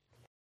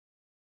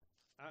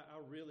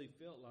really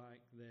felt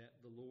like that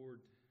the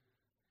Lord,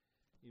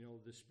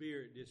 the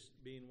Spirit just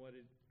being what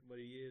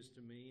He is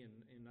to me,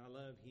 and I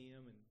love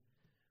Him and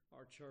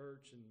our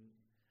church, and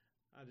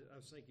I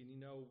was thinking,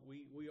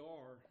 we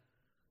are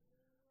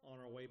on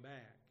our way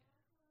back.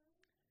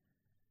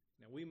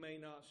 Now, we may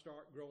not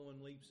start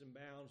growing leaps and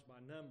bounds by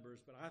numbers,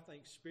 but I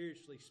think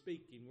spiritually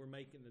speaking, we're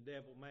making the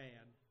devil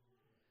mad.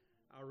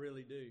 I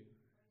really do.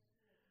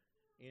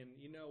 And,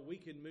 we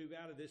could move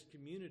out of this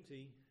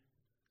community.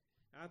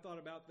 I thought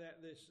about that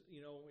if,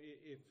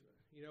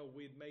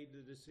 we'd made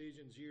the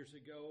decisions years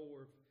ago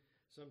or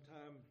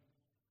sometime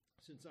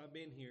since I've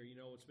been here,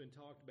 it's been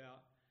talked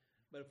about.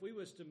 But if we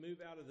was to move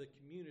out of the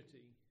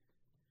community,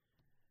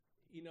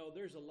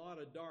 there's a lot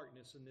of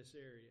darkness in this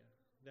area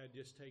that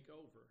just take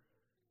over.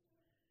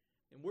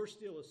 And we're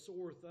still a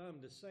sore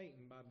thumb to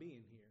Satan by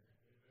being here.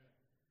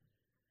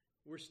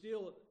 We're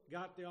still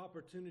got the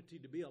opportunity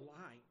to be a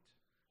light.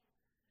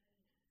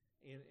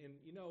 And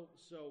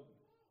so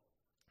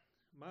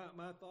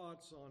my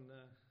thoughts on,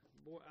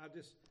 I've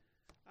just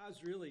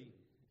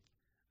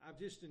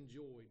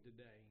enjoyed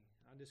today.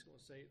 I'm just going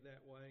to say it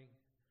that way.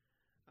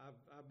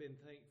 I've been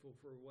thankful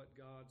for what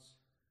God's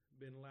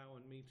been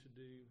allowing me to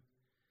do.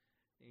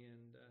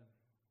 And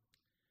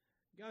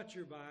got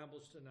your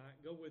Bibles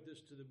tonight. Go with us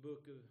to the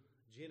book of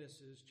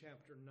Genesis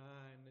chapter 9.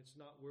 It's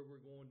not where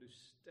we're going to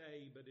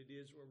stay, but it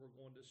is where we're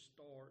going to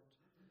start.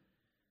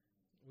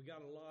 We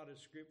got a lot of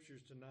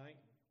scriptures tonight.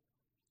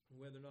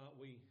 Whether or not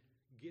we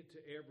get to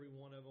every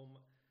one of them,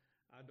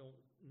 I don't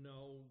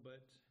know,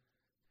 but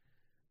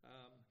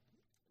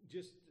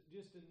just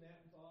in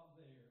that thought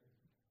there.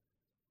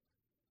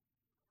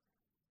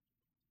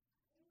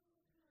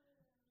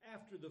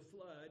 After the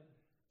flood,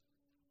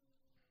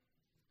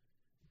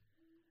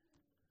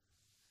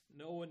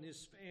 Noah and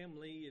his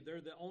family, they're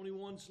the only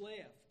ones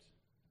left.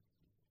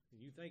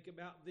 You think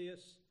about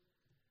this,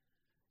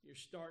 you're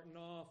starting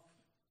off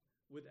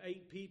with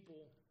 8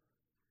 people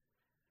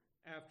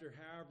after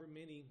however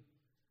many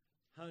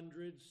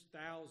hundreds,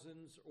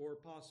 thousands, or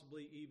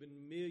possibly even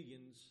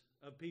millions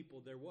of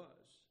people there was.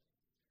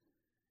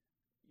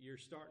 You're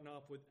starting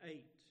off with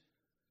 8.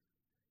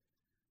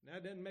 Now,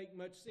 that doesn't make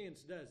much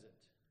sense, does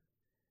it?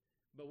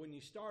 But when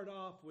you start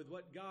off with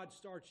what God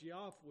starts you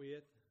off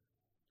with,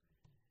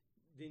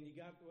 then you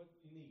got what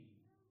you need.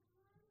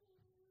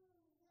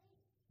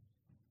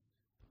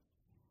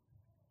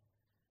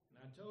 And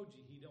I told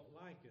you He don't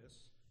like us.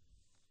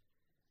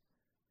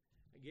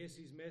 I guess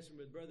He's messing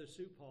with Brother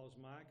Supaw's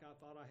mic. I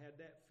thought I had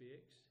that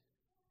fixed.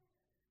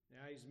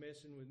 Now He's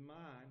messing with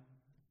mine.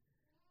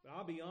 But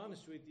I'll be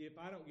honest with you, if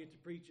I don't get to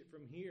preach it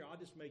from here, I'll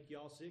just make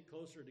y'all sit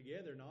closer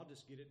together and I'll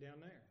just get it down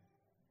there.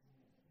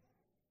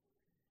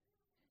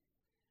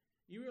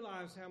 You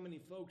realize how many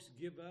folks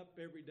give up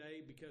every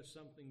day because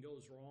something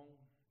goes wrong?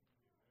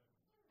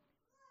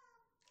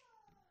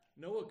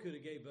 Noah could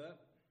have gave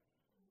up.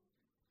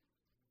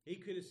 He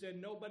could have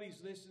said, nobody's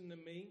listening to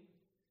me.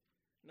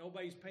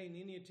 Nobody's paying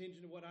any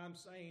attention to what I'm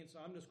saying, so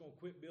I'm just going to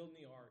quit building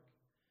the ark.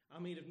 I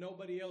mean, if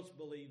nobody else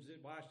believes it,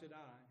 why should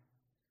I?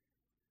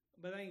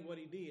 But that ain't what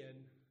he did.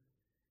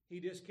 He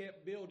just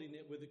kept building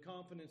it with the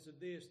confidence of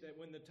this, that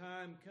when the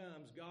time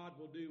comes, God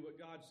will do what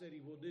God said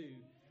He will do,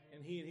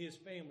 and he and his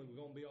family were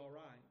going to be all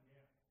right.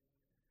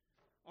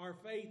 Our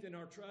faith and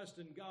our trust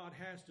in God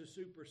has to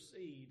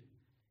supersede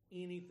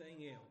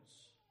anything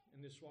else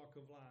in this walk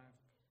of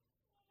life.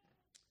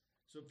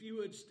 So if you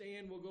would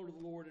stand, we'll go to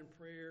the Lord in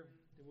prayer,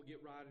 and we'll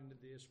get right into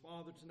this.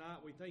 Father,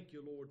 tonight we thank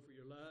you, Lord, for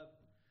your love.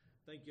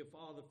 Thank you,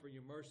 Father, for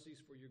your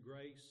mercies, for your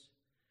grace.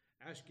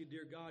 Ask you,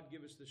 dear God,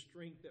 give us the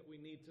strength that we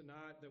need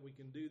tonight, that we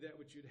can do that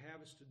which you'd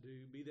have us to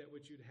do, be that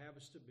which you'd have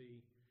us to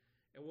be.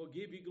 And we'll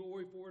give you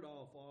glory for it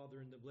all,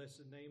 Father, in the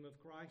blessed name of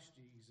Christ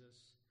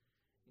Jesus.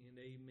 And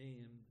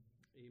amen.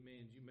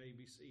 Amen. You may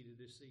be seated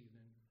this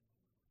evening.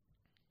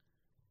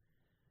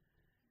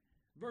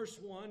 Verse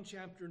 1,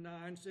 chapter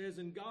 9 says,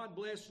 And God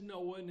blessed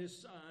Noah and his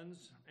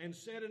sons, and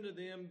said unto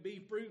them, Be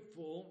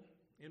fruitful,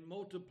 and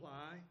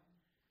multiply,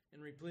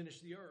 and replenish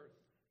the earth.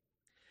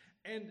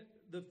 And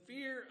the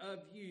fear of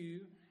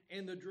you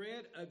and the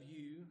dread of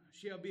you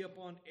shall be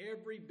upon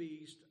every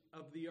beast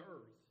of the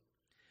earth,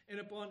 and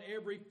upon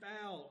every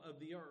fowl of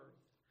the earth,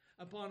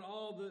 upon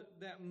all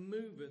that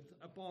moveth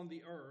upon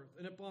the earth,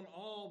 and upon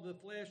all the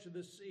flesh of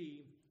the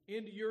sea.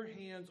 Into your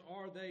hands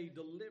are they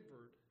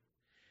delivered.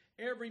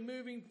 Every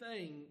moving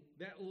thing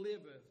that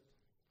liveth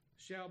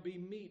shall be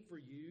meat for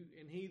you,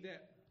 and he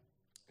that,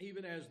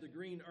 even as the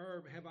green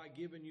herb, have I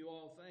given you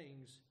all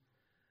things.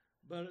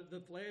 But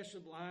the flesh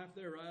of life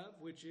thereof,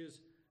 which is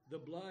the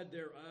blood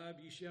thereof,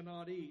 ye shall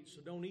not eat. So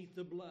don't eat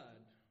the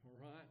blood, all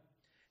right?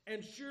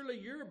 And surely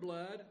your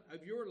blood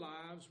of your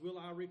lives will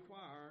I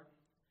require.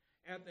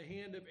 At the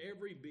hand of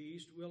every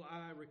beast will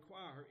I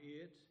require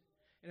it.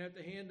 And at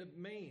the hand of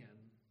man,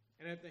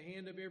 and at the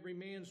hand of every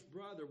man's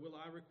brother will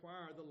I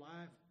require the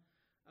life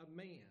of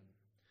man.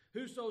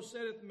 Whoso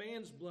sheddeth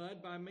man's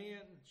blood, by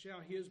man shall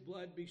his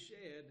blood be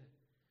shed.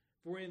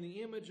 For in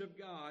the image of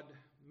God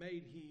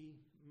made he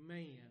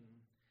man.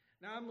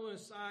 Now, I'm going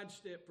to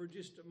sidestep for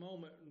just a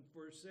moment and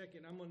for a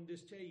second. I'm going to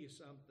just tell you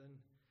something.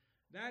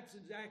 That's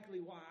exactly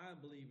why I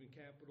believe in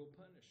capital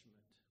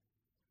punishment.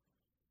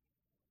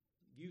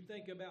 You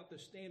think about the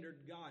standard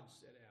God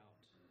set out.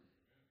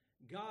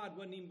 God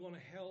wasn't even going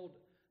to hold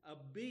a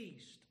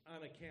beast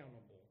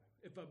unaccountable.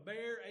 If a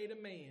bear ate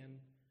a man,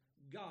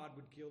 God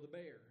would kill the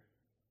bear.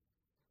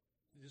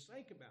 Just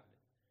think about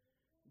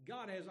it.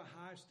 God has a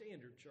high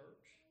standard,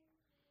 church.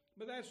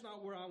 But that's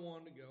not where I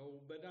want to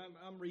go. But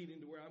I'm reading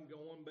to where I'm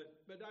going.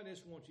 But I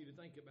just want you to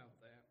think about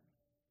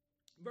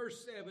that.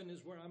 Verse 7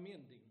 is where I'm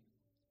ending.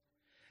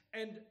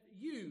 And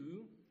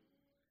you,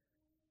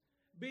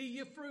 be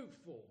ye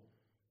fruitful,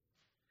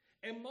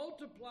 and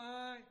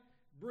multiply,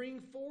 bring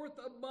forth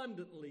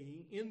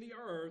abundantly in the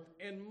earth,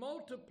 and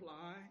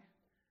multiply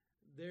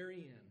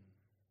therein.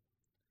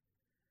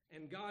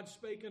 And God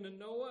spake unto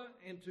Noah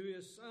and to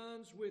his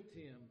sons with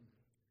him,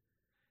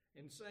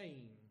 and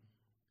saying,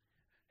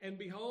 And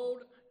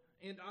behold,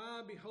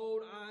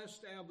 I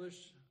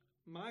establish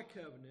my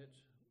covenant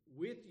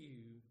with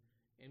you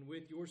and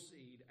with your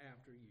seed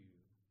after you.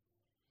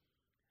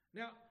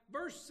 Now,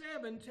 verse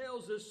 7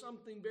 tells us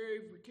something very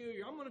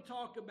peculiar. I'm going to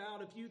talk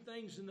about a few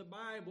things in the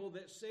Bible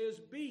that says,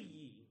 be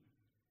ye.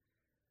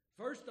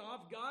 First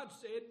off, God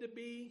said to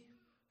be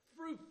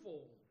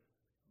fruitful.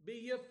 Be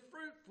ye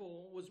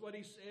fruitful was what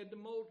he said to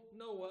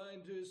Noah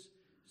and to his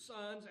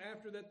sons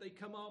after that they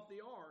come off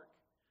the ark.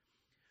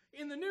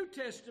 In the New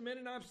Testament,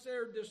 and I've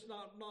shared this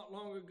not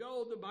long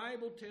ago, the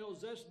Bible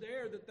tells us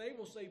there that they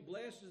will say,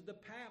 blessed is the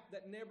pap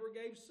that never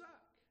gave suck.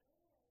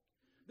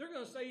 They're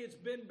going to say it's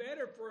been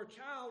better for a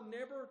child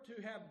never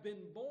to have been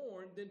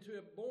born than to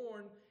have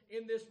born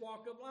in this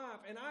walk of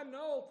life. And I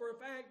know for a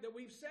fact that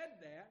we've said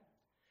that.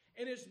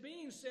 And it's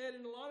being said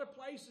in a lot of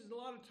places and a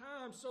lot of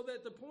times, so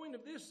that the point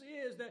of this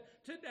is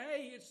that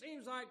today it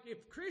seems like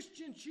if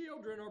Christian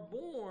children are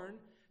born,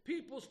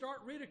 people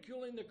start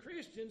ridiculing the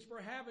Christians for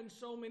having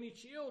so many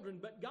children.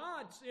 But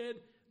God said,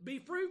 be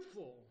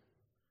fruitful.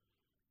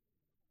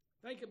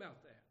 Think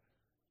about that.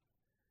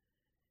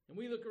 And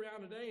we look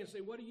around today and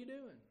say, what are you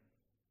doing?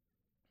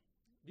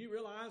 Do you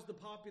realize the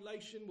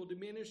population will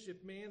diminish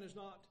if man is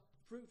not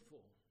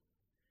fruitful?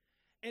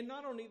 And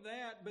not only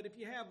that, but if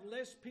you have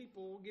less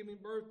people giving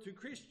birth to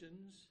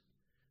Christians,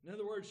 in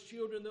other words,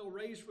 children they'll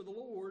raise for the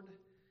Lord,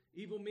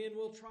 evil men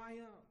will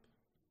triumph.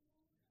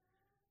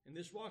 In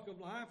this walk of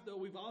life, though,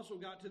 we've also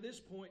got to this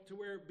point to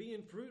where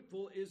being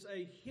fruitful is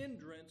a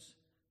hindrance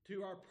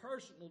to our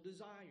personal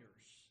desires.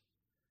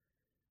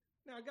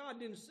 Now, God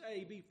didn't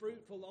say be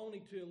fruitful only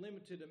to a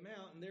limited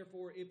amount, and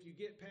therefore, if you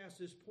get past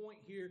this point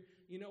here,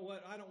 you know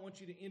what, I don't want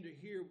you to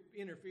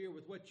interfere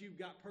with what you've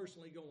got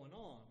personally going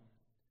on.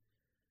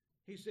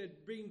 He said,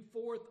 bring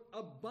forth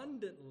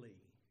abundantly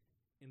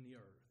in the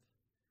earth.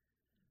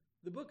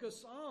 The book of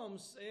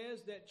Psalms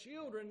says that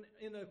children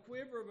in the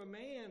quiver of a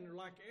man are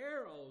like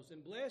arrows,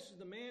 and blessed is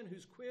the man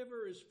whose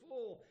quiver is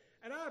full.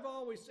 And I've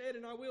always said,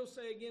 and I will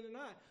say again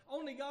tonight,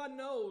 only God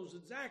knows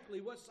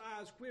exactly what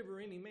size quiver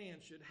any man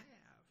should have.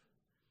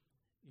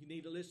 You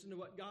need to listen to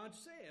what God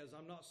says.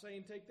 I'm not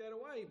saying take that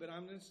away, but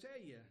I'm going to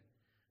tell you,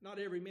 not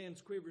every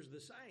man's quiver is the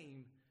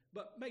same,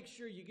 but make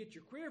sure you get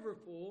your quiver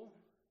full,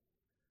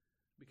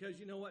 because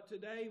you know what,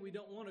 today we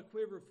don't want a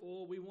quiver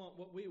full, we want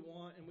what we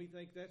want, and we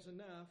think that's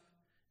enough.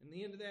 And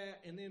the end of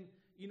that, and then,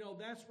 you know,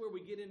 that's where we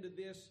get into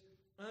this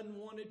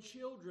unwanted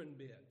children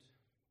bit.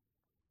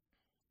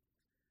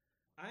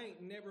 I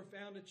ain't never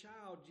found a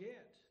child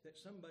yet that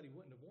somebody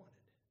wouldn't have wanted.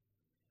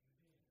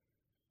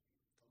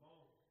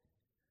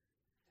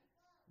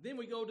 Then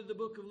we go to the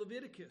book of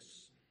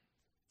Leviticus.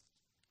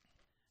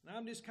 And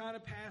I'm just kind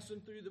of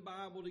passing through the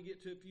Bible to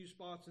get to a few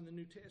spots in the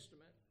New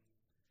Testament.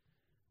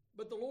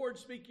 But the Lord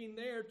speaking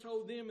there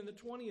told them in the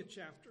 20th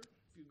chapter,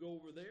 if you go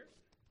over there.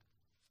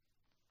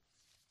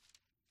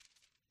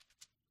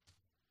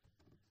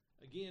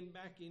 Again,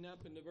 backing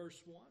up into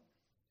verse 1.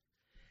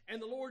 And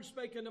the Lord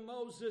spake unto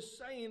Moses,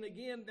 saying,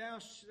 again, thou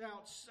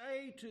shalt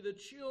say to the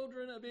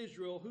children of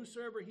Israel,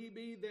 whosoever he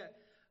be that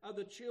of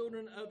the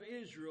children of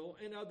Israel,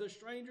 and of the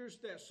strangers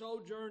that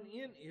sojourn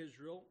in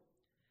Israel,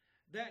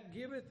 that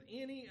giveth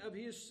any of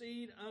his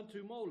seed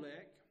unto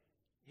Molech,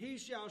 he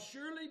shall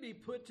surely be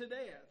put to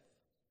death.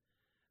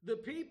 The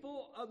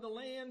people of the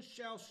land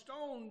shall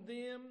stone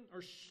them,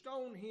 or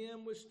stone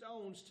him with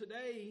stones.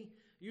 Today,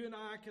 you and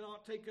I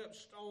cannot take up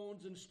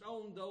stones and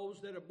stone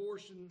those that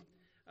abortion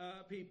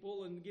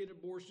people and get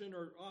abortion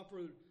or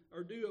offer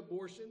or do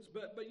abortions.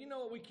 But you know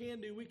what we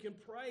can do? We can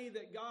pray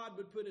that God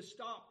would put a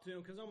stop to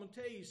them. Because I'm going to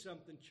tell you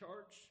something,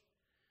 church.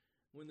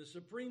 When the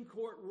Supreme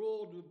Court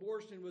ruled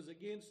abortion was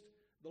against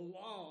the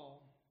law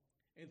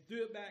and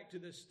threw it back to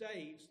the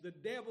states, the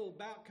devil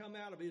about come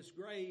out of his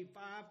grave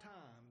 5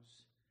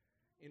 times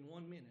in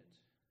 1 minute.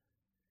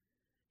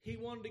 He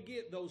wanted to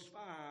get those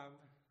 5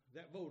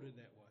 that voted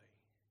that way.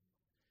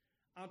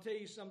 I'll tell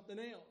you something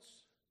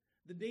else.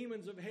 The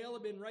demons of hell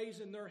have been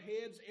raising their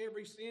heads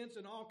ever since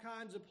in all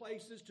kinds of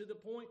places, to the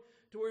point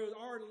to where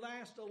our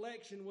last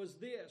election was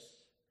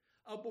this: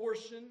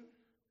 abortion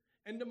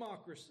and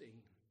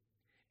democracy.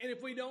 And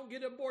if we don't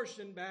get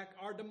abortion back,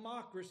 our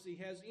democracy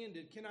has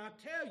ended. Can I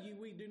tell you,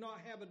 we do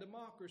not have a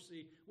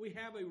democracy. We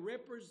have a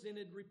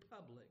represented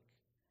republic.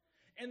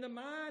 And the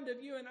mind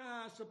of you and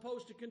I is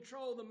supposed to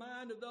control the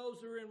mind of those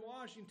who are in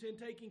Washington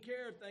taking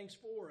care of things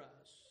for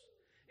us.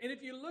 And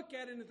if you look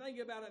at it and think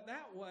about it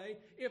that way,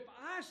 if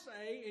I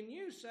say and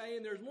you say,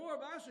 and there's more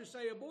of us who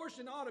say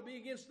abortion ought to be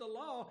against the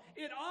law,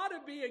 it ought to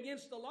be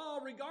against the law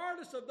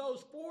regardless of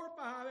those 4 or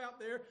 5 out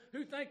there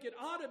who think it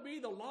ought to be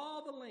the law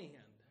of the land.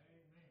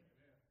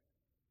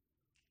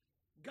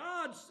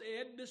 God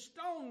said to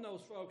stone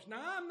those folks.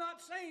 Now, I'm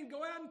not saying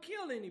go out and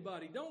kill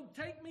anybody. Don't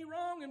take me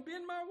wrong and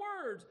bend my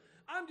words.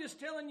 I'm just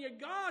telling you,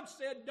 God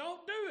said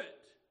don't do it.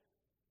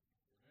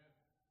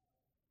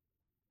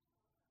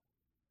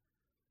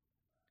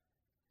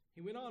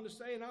 He went on to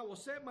say, and I will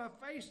set my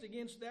face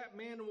against that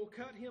man and will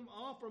cut him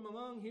off from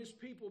among his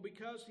people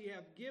because he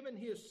hath given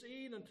his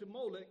seed unto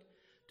Molech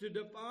to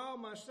defile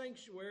my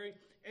sanctuary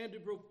and to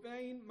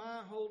profane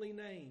my holy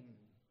name.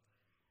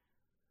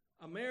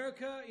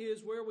 America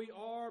is where we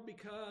are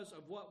because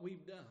of what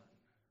we've done.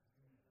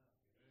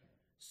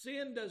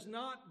 Sin does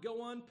not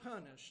go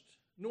unpunished,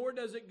 nor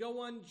does it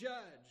go unjudged.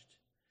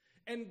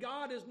 And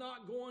God is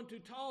not going to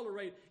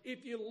tolerate.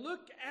 If you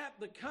look at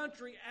the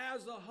country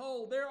as a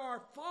whole, there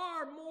are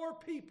far more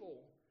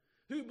people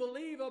who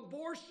believe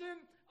abortion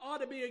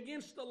ought to be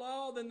against the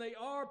law than they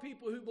are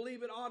people who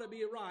believe it ought to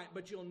be right.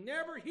 But you'll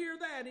never hear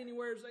that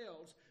anywhere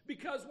else.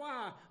 Because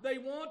why? They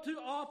want to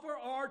offer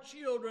our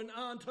children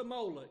unto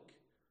Moloch.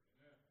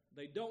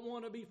 They don't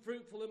want to be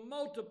fruitful and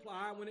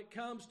multiply when it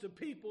comes to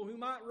people who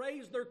might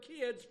raise their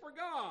kids for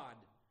God.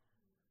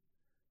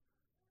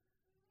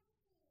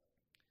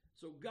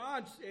 So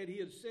God said he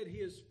had set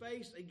his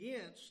face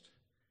against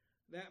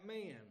that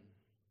man.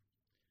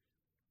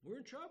 We're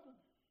in trouble.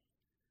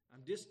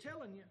 I'm just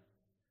telling you.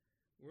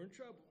 We're in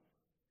trouble.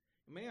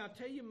 And may I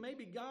tell you,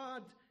 maybe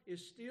God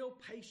is still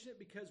patient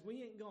because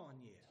we ain't gone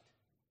yet.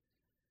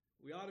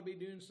 We ought to be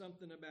doing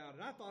something about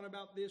it. I thought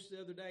about this the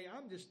other day.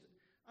 I'm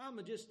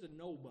just a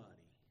nobody.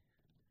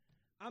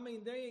 I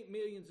mean, there ain't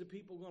millions of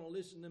people going to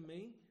listen to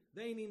me.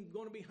 There ain't even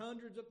going to be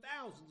hundreds of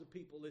thousands of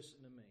people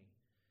listening to me.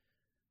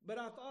 But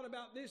I thought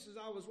about this as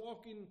I was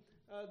walking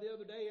the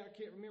other day. I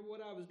can't remember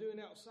what I was doing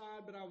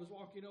outside, but I was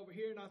walking over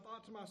here, and I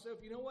thought to myself,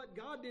 you know what?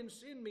 God didn't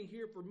send me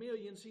here for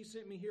millions. He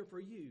sent me here for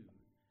you.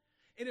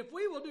 And if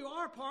we will do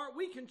our part,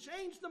 we can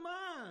change the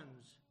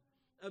minds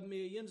of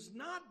millions,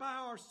 not by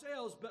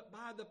ourselves, but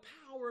by the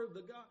power of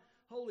the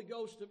Holy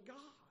Ghost of God.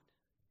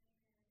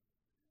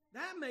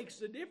 That makes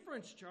the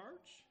difference,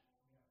 church.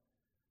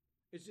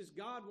 It's just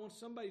God wants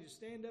somebody to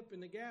stand up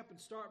in the gap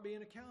and start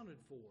being accounted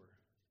for.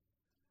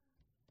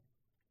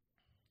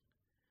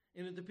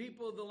 And if the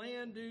people of the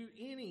land do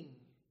any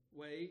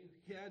way,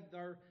 hide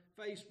their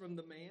face from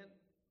the man,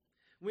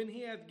 when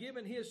he hath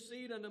given his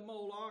seed unto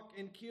Moloch,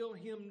 and kill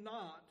him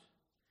not,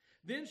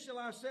 then shall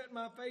I set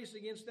my face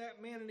against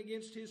that man and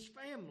against his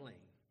family,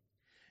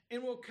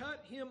 and will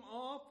cut him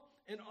off,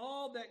 and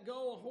all that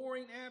go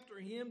a-whoring after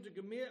him to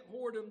commit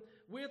whoredom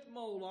with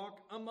Moloch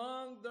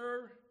among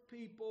their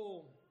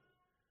people.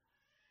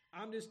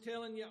 I'm just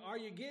telling you, are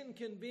you getting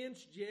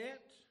convinced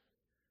yet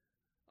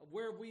of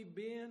where we've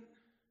been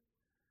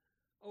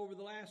over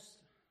the last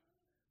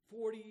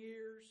 40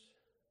 years?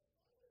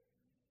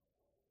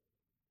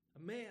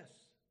 A mess.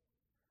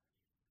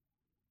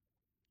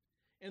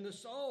 And the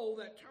soul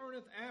that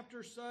turneth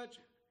after such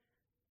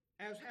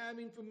as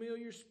having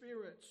familiar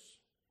spirits.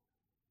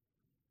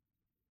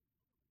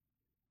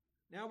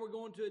 Now we're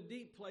going to a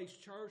deep place,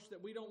 church,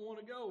 that we don't want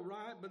to go,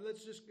 right? But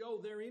let's just go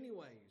there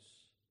anyways.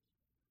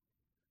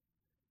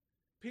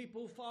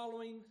 People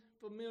following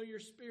familiar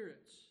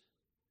spirits.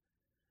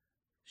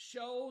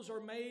 Shows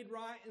are made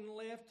right and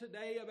left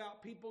today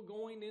about people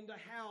going into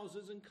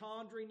houses and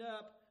conjuring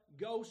up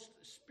ghost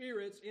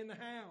spirits in the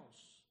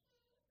house.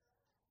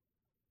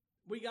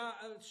 We got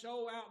a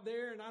show out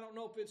there, and I don't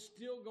know if it's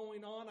still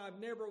going on. I've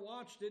never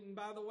watched it. And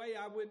by the way,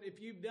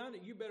 if you've done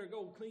it, you better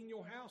go clean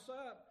your house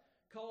up,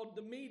 called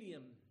The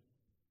Medium.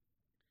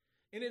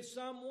 And it's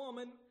some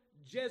woman,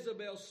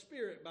 Jezebel's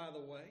spirit, by the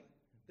way.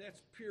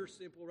 That's pure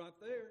simple right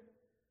there.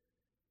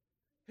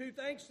 Who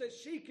thinks that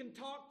she can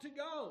talk to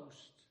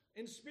ghosts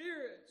and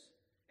spirits.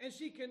 And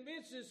she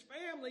convinces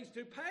families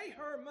to pay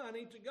her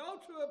money to go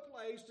to a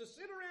place to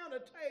sit around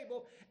a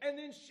table, and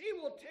then she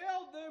will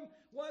tell them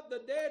what the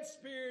dead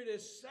spirit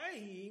is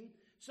saying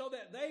so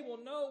that they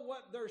will know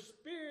what their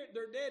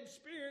dead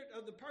spirit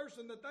of the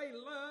person that they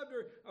loved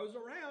or was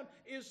around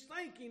is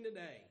thinking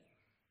today.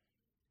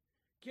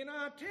 Can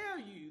I tell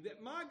you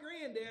that my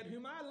granddad,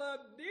 whom I love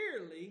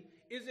dearly,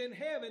 is in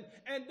heaven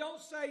and don't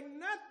say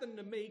nothing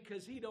to me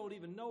because he don't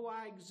even know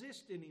I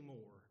exist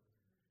anymore?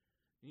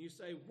 And you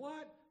say,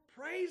 what?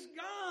 Praise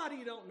God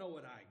he don't know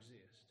what I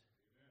exist.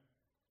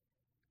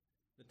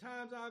 Amen. The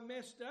times I've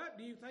messed up,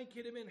 do you think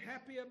he'd have been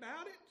happy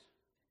about it?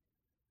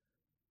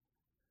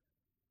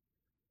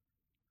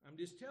 I'm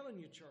just telling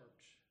you, church.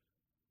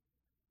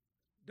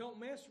 Don't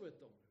mess with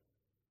them.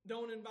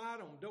 Don't invite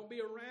them. Don't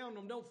be around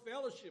them. Don't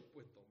fellowship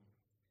with them.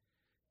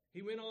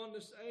 He went on to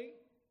say,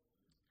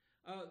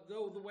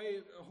 Though the way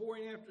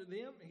whoring after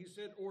them, he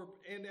said,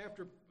 and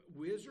after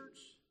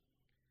wizards,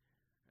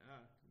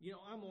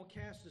 I'm going to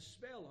cast a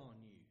spell on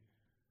you.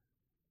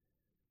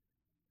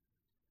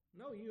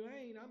 No, you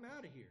ain't. I'm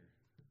out of here.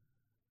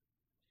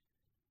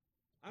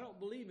 I don't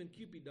believe in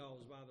Cupid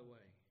dolls, by the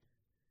way,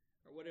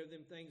 or whatever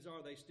them things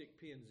are they stick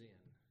pins in.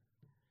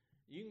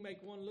 You can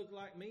make one look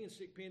like me and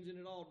stick pins in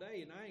it all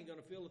day, and I ain't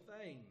going to feel a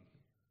thing,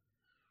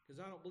 because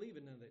I don't believe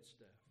in none of that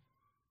stuff.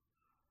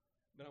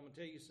 But I'm going to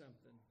tell you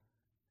something.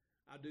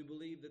 I do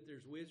believe that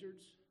there's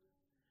wizards.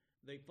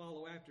 They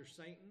follow after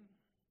Satan,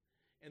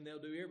 and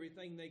they'll do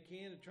everything they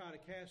can to try to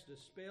cast a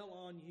spell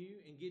on you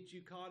and get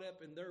you caught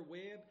up in their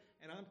web.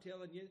 And I'm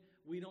telling you,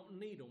 we don't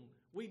need them.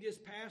 We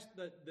just passed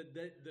the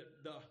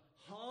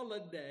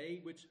holiday,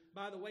 which,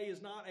 by the way,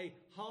 is not a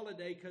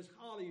holiday, because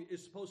holiday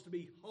is supposed to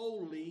be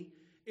holy.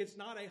 It's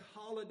not a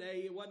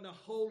holiday. It wasn't a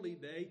holy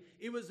day.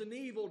 It was an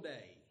evil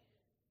day.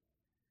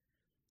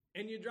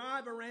 And you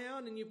drive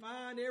around and you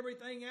find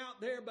everything out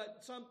there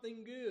but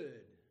something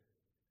good.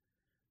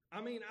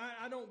 I mean,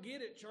 I don't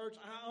get it, church.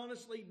 I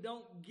honestly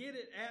don't get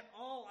it at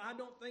all. I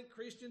don't think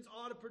Christians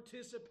ought to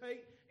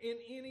participate in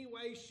any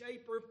way,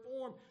 shape, or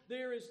form.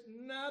 There is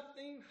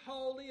nothing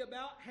holy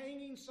about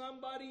hanging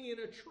somebody in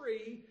a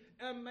tree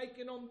and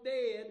making them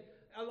dead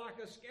like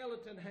a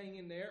skeleton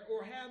hanging there,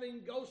 or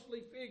having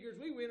ghostly figures.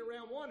 We went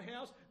around one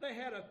house, they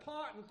had a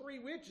pot and 3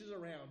 witches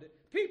around it.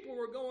 People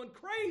were going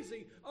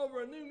crazy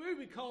over a new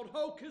movie called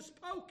Hocus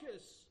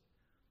Pocus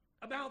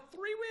about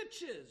 3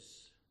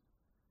 witches.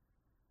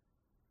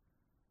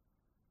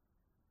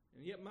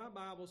 And yet my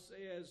Bible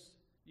says,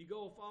 you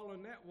go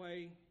following that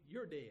way,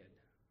 you're dead.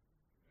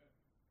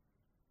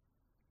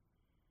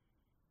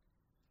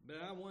 But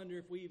I wonder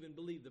if we even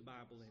believe the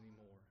Bible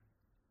anymore.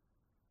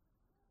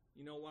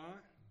 You know why?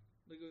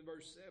 Look at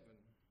verse 7.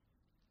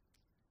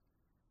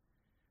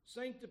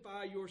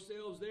 Sanctify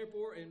yourselves,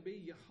 therefore, and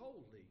be ye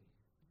holy,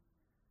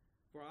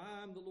 for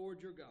I am the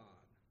Lord your God.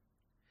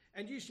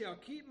 And ye shall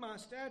keep my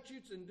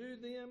statutes and do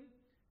them,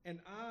 and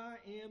I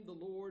am the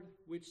Lord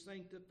which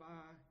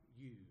sanctify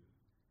you.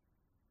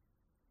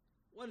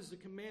 What is the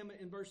commandment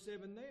in verse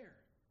 7 there?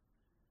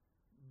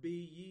 Be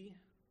ye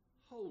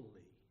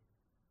holy.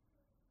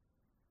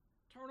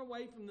 Turn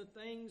away from the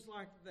things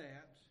like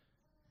that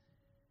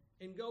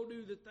and go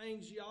do the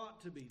things you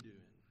ought to be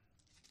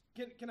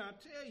doing. Can I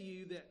tell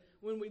you that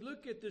when we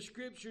look at the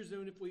Scriptures,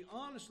 and if we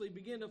honestly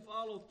begin to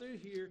follow through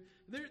here,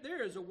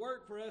 there is a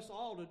work for us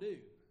all to do.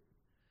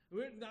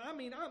 I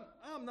mean,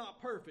 I'm not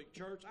perfect,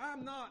 church.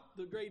 I'm not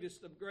the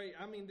greatest of great.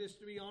 I mean, just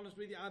to be honest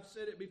with you, I've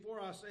said it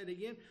before, I'll say it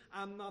again.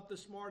 I'm not the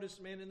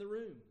smartest man in the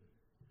room.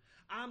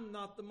 I'm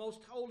not the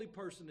most holy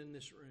person in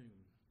this room.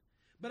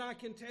 But I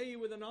can tell you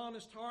with an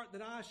honest heart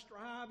that I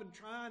strive and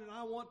try, and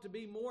I want to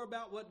be more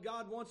about what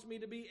God wants me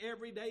to be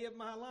every day of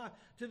my life,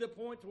 to the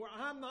point where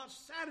I'm not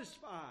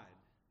satisfied.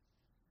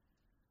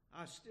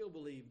 I still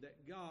believe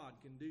that God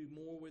can do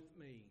more with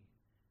me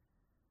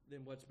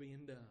than what's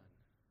being done.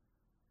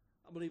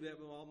 I believe that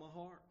with all my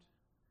heart.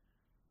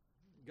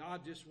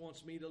 God just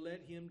wants me to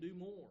let Him do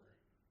more.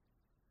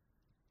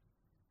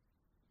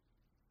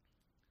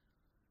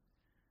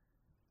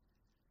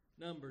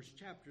 Numbers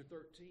chapter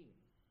 13.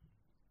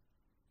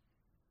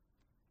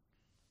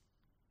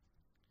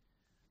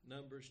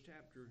 Numbers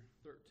chapter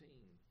 13.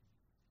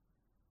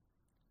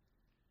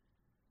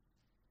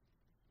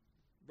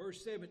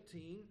 Verse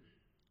 17.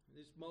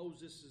 This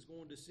Moses is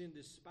going to send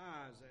his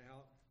spies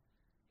out.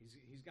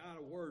 He's got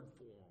a word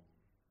for them.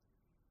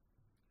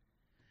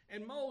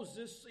 And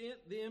Moses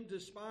sent them to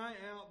spy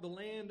out the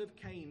land of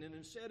Canaan,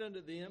 and said unto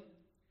them,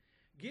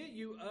 Get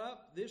you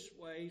up this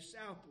way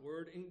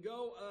southward, and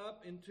go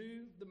up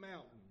into the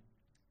mountain,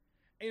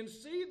 and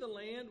see the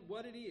land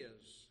what it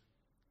is,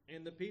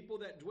 and the people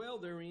that dwell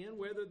therein,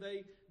 whether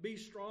they be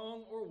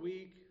strong or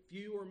weak,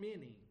 few or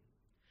many.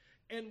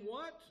 And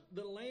what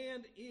the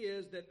land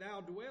is that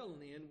thou dwell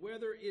in,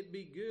 whether it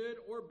be good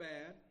or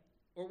bad,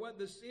 or what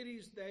the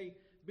cities they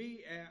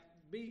be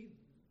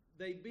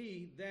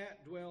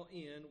that dwell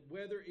in,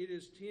 whether it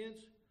is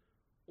tents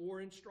or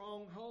in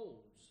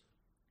strongholds.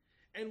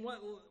 And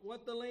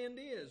what the land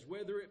is,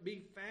 whether it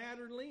be fat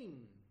or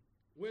lean,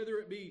 whether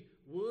it be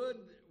wood,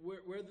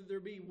 whether there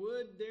be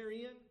wood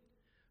therein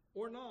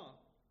or not.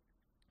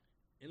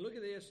 And look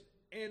at this,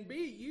 and be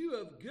you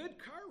of good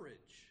courage,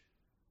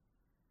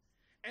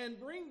 and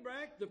bring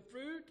back the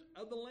fruit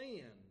of the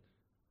land.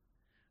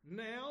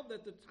 Now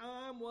that the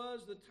time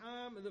was the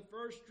time of the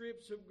first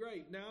strips of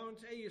grape. Now I'll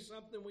tell you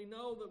something. We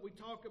know that we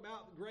talk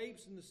about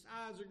grapes and the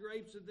size of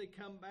grapes that they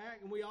come back.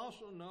 And we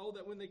also know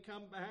that when they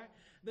come back,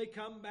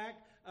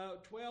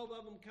 12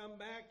 of them come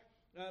back,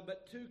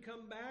 but 2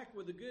 come back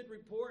with a good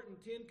report, and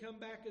 10 come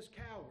back as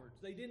cowards.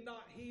 They did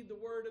not heed the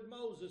word of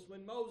Moses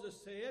when Moses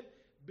said,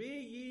 Be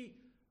ye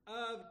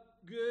of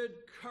good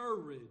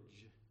courage.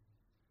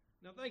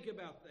 Now think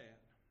about that.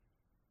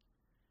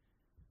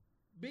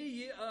 Be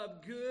ye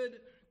of good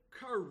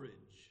courage.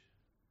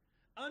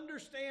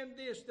 Understand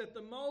this, that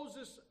the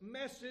Moses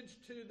message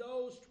to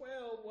those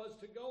 12 was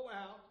to go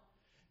out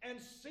and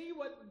see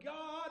what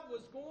God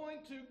was going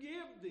to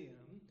give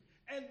them,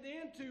 and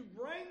then to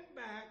bring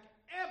back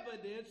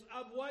evidence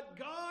of what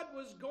God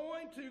was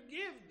going to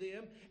give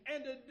them,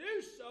 and to do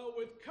so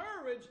with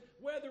courage,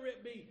 whether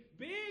it be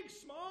big,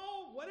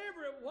 small,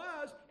 whatever it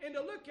was, and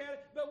to look at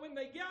it. But when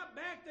they got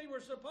back, they were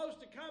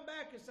supposed to come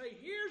back and say,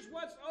 here's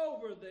what's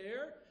over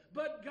there,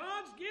 but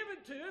God's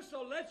given to us,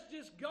 so let's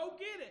just go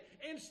get it.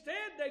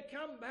 Instead, they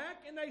come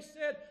back and they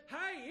said,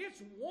 hey, it's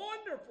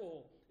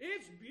wonderful.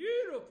 It's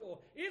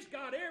beautiful. It's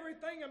got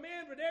everything a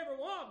man would ever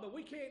want, but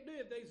we can't do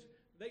it.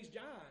 They's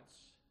giants,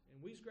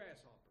 and we's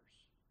grasshoppers.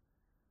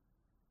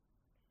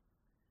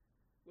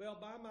 Well,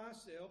 by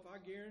myself,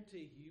 I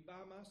guarantee you,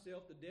 by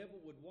myself, the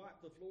devil would wipe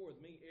the floor with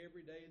me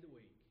every day of the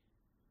week.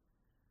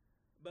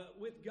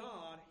 But with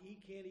God, he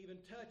can't even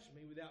touch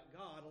me without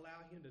God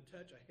allowing him to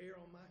touch a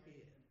hair on my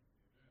head.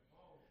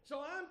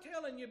 So I'm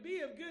telling you,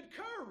 be of good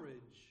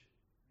courage.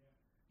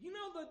 You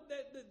know,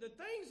 the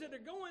things that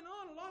are going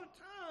on, a lot of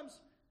times,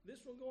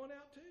 this one going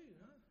out too,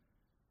 huh?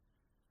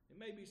 It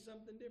may be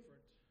something different.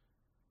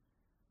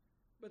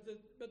 But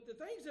the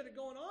things that are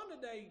going on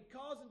today,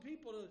 causing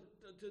people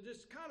to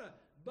just kind of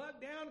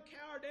buck down,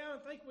 cower down,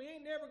 and think we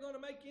ain't never going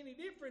to make any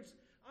difference,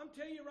 I'm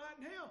telling you right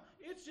now,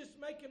 it's just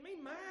making me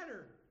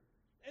madder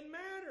and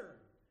madder.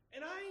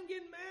 And I ain't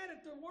getting mad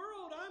at the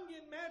world. I'm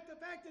getting mad at the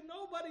fact that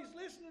nobody's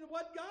listening to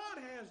what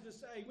God has to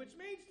say, which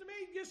means to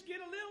me, just get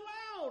a little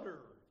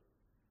louder.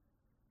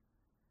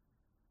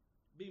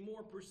 Be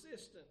more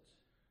persistent.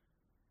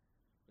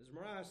 As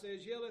Mariah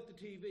says, yell at the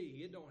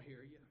TV. It don't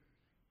hear you.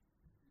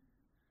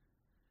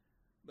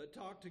 But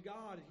talk to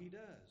God, he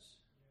does.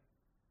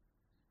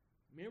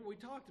 Remember, we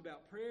talked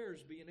about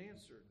prayers being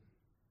answered.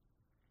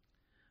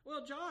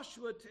 Well,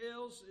 Joshua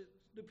tells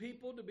the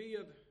people to be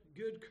of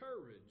good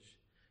courage.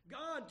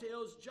 God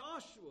tells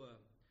Joshua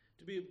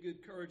to be of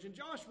good courage. In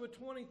Joshua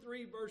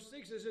 23, verse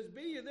 6, it says,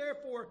 be ye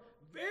therefore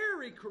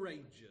very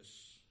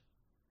courageous.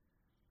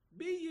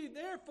 Be ye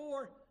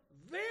therefore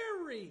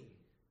very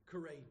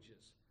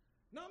courageous.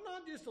 Not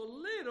just a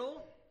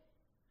little.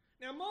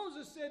 Now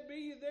Moses said, be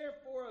ye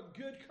therefore of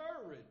good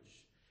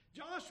courage.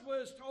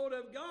 Joshua is told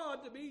of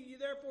God to be ye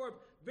therefore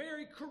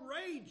very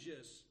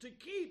courageous, to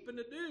keep and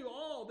to do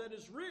all that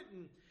is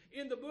written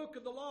in the book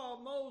of the law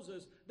of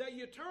Moses, that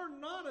you turn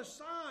not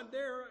aside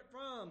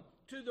therefrom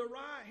to the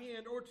right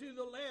hand or to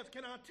the left.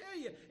 Can I tell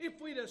you,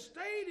 if we'd have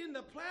stayed in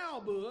the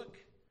plow book,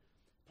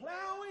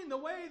 plowing the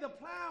way the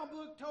plow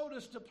book told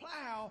us to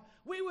plow,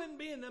 we wouldn't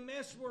be in the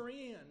mess we're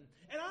in.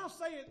 And I'll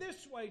say it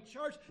this way,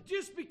 church,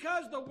 just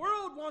because the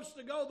world wants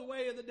to go the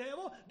way of the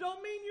devil,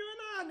 don't mean you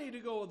and I need to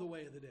go the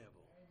way of the devil.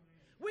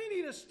 We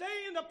need to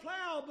stay in the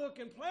plow book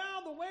and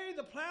plow the way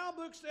the plow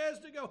book says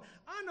to go.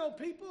 I know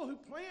people who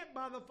plant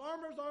by the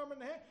farmer's arm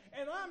and hand,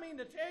 and I mean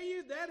to tell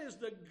you, that is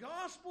the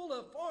gospel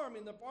of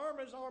farming, the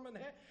farmer's arm and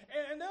hand.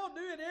 And they'll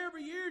do it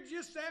every year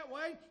just that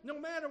way, no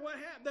matter what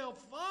happens. They'll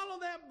follow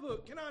that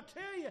book. Can I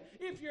tell you,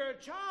 if you're a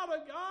child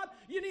of God,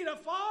 you need to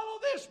follow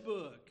this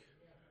book.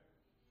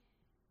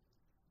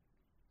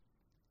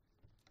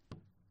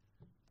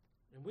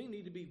 And we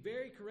need to be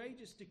very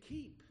courageous to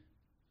keep.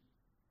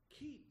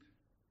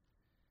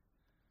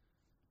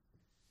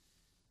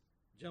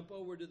 Jump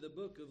over to the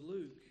book of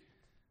Luke.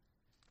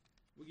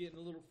 We're getting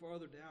a little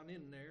farther down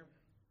in there.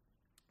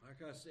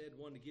 Like I said,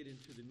 wanted to get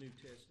into the New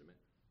Testament.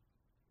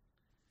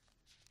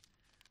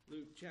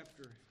 Luke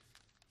chapter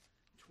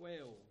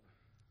 12.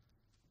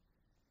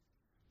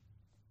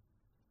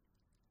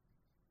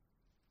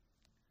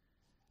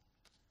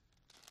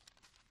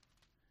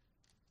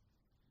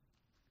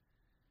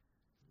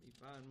 Let me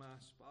find my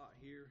spot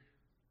here.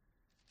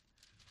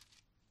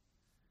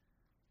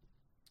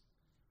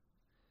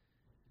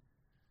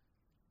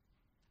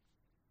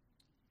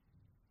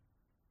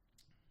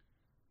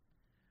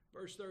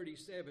 Verse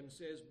 37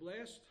 says,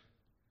 blessed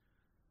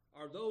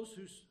are those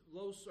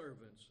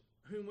servants,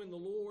 whom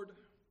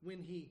when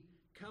he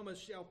cometh,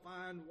 shall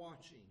find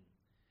watching.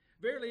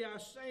 Verily I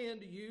say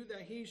unto you,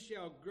 that he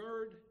shall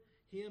gird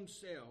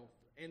himself,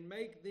 and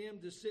make them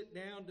to sit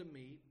down to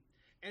meat,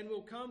 and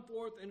will come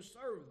forth and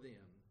serve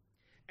them.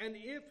 And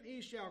if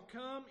he shall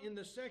come in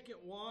the second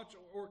watch,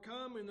 or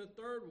come in the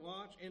third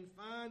watch, and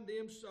find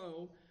them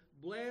so,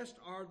 blessed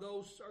are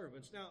those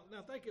servants.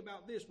 Now think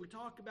about this. We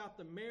talked about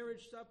the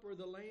marriage supper of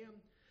the Lamb.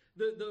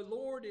 The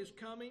Lord is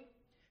coming,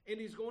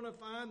 and he's going to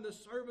find the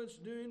servants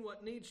doing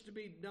what needs to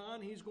be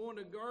done. He's going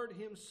to gird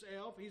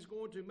himself. He's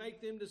going to make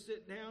them to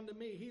sit down to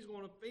meat. He's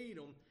going to feed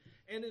them.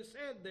 And it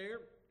said there,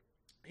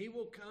 he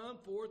will come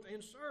forth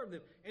and serve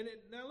them. And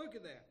now look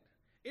at that.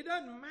 It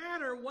doesn't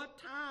matter what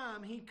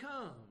time he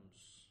comes.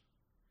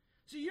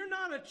 See, you're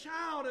not a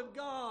child of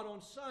God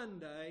on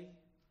Sunday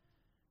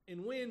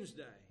and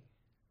Wednesday.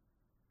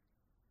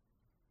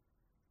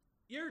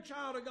 You're a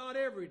child of God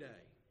every day.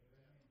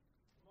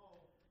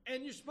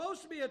 And you're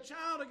supposed to be a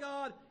child of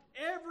God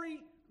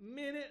every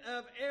minute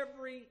of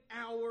every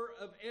hour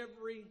of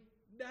every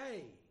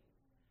day.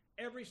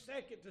 Every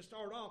second to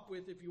start off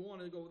with, if you want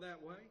to go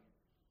that way.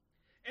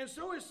 And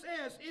so it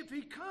says, if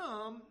he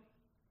come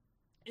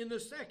in the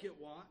second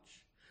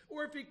watch,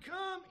 or if he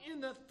come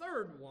in the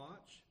third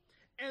watch,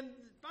 and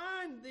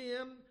find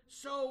them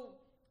so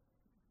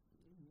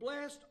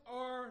Blessed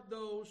are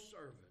those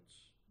servants.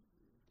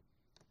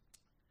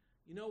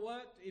 You know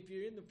what? If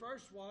you're in the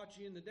first watch,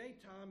 you're in the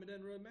daytime, it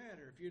doesn't really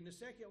matter. If you're in the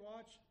second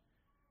watch,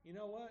 you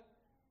know what?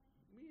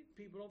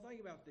 People don't think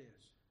about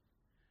this.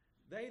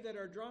 They that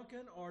are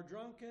drunken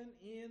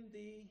in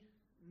the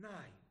night.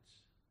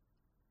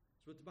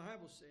 That's what the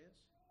Bible says.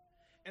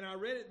 And I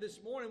read it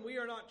this morning. We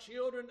are not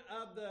children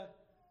of the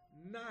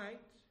night,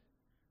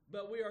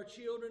 but we are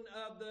children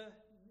of the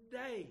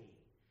day.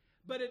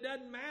 But it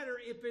doesn't matter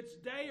if it's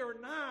day or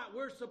night.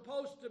 We're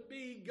supposed to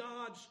be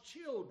God's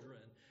children.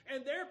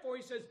 And therefore,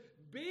 he says,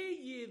 be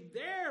ye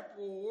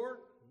therefore,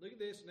 look at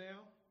this now,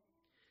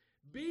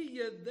 be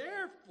ye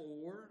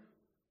therefore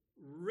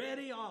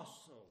ready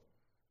also,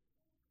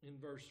 in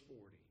verse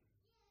 40.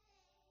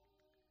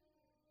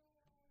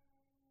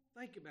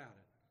 Think about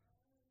it.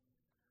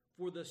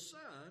 For the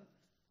Son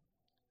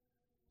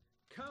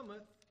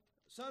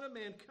of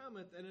Man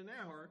cometh in an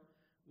hour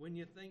when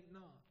you think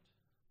not.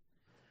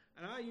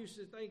 And I used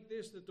to think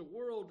this, that the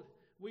world,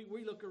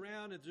 we look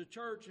around as a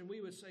church and we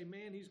would say,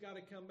 man, he's got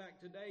to come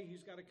back today.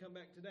 He's got to come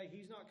back today.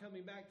 He's not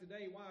coming back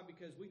today. Why?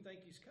 Because we think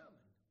he's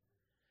coming.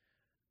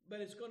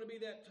 But it's going to be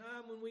that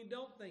time when we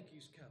don't think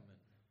he's coming.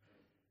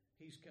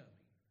 He's coming.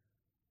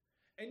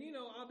 And you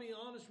know, I'll be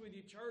honest with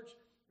you, church,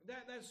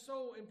 that's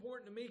so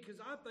important to me because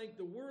I think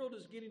the world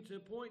is getting to a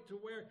point to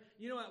where,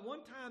 you know, at one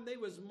time there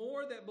was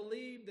more that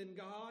believed in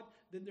God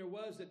than there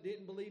was that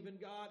didn't believe in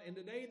God. And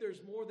today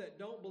there's more that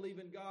don't believe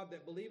in God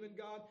that believe in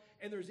God.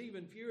 And there's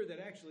even fewer that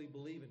actually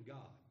believe in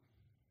God.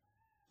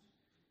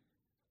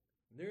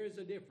 There is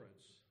a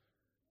difference.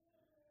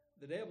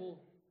 The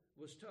devil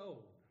was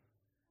told.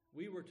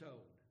 We were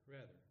told,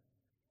 rather.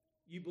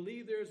 You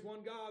believe there is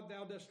one God,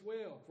 thou dost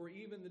well, for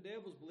even the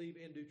devils believe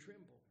and do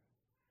tremble.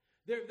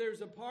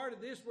 There's a part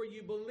of this where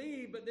you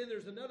believe, but then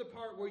there's another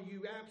part where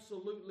you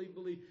absolutely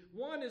believe.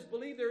 One is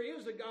believe there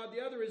is a God.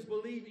 The other is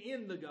believe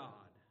in the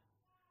God.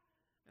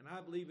 And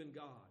I believe in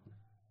God.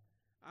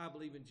 I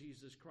believe in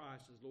Jesus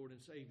Christ as Lord and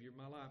Savior of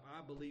my life.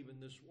 I believe in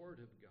this Word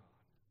of God.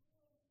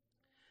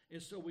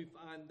 And so we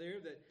find there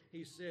that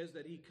he says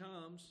that he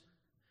comes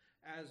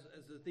as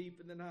a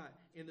thief in the night.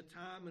 In the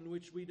time in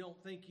which we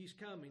don't think he's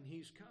coming,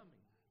 he's coming.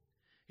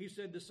 He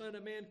said, the Son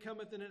of Man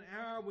cometh in an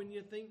hour when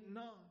you think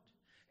not.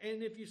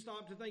 And if you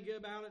stop to think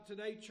about it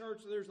today,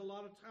 church, there's a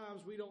lot of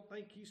times we don't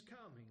think he's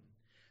coming.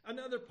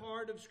 Another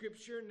part of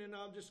Scripture, and then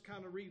I'll just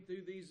kind of read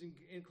through these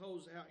and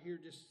close out here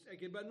just a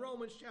second. But in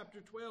Romans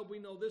chapter 12, we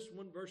know this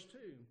one, verse 2.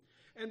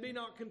 And be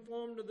not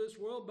conformed to this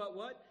world, but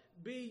what?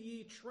 Be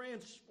ye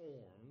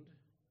transformed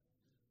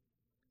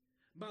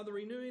by the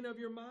renewing of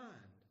your mind,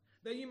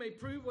 that ye may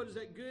prove what is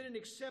that good and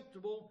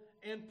acceptable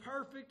and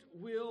perfect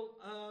will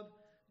of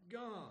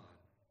God.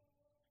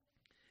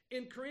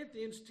 In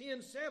Corinthians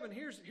 10:7,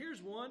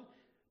 here's one.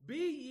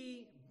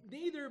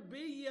 Neither be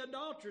ye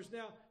adulterers.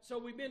 Now, so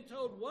we've been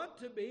told what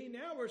to be.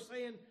 Now we're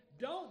saying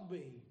don't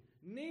be.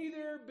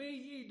 Neither be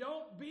ye.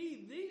 Don't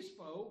be these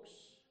folks.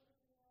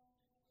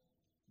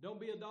 Don't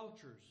be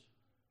adulterers.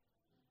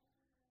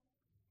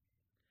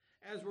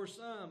 As were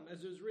some,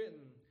 as is written,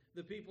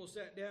 the people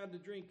sat down to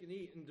drink and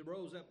eat and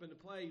rose up and to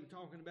play.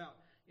 Talking about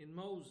in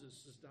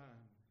Moses'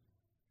 time.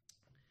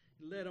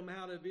 He led them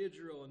out of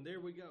Israel, and there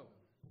we go.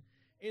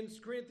 In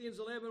Corinthians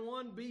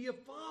 11:1, be ye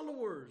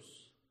followers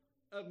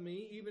of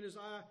me, even as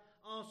I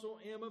also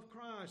am of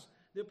Christ.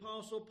 The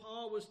Apostle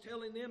Paul was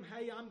telling them,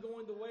 hey, I'm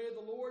going the way of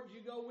the Lord.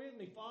 You go with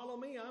me. Follow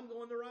me. I'm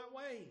going the right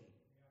way.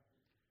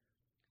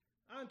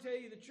 I'll tell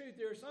you the truth.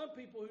 There are some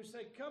people who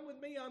say, come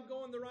with me. I'm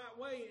going the right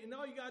way. And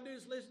all you got to do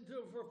is listen to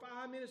them for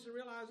 5 minutes and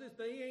realize this.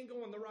 They ain't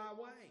going the right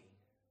way.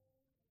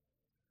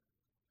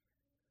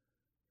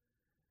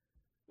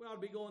 We ought to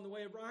be going the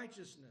way of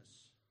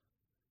righteousness.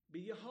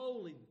 Be ye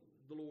holy,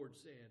 the Lord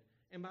said.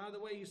 And by the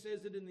way, he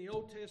says it in the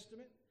Old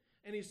Testament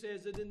and he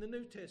says it in the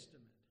New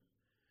Testament.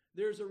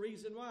 There's a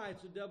reason why.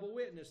 It's a double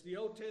witness. The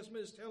Old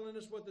Testament is telling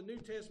us what the New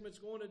Testament's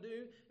going to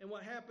do, and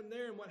what happened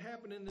there and what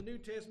happened in the New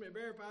Testament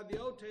verified the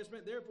Old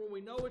Testament. Therefore,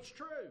 we know it's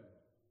true.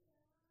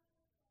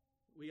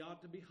 We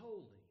ought to be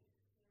holy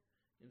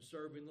in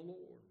serving the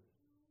Lord.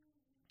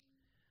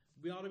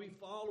 We ought to be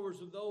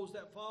followers of those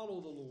that follow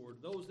the Lord,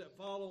 those that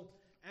follow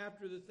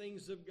after the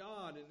things of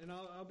God. And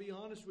I'll be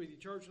honest with you,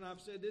 church, and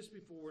I've said this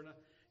before, and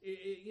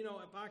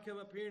if I come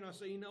up here and I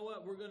say, you know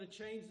what, we're going to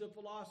change the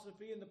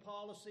philosophy and the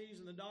policies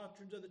and the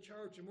doctrines of the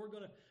church, and we're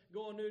going to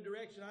go a new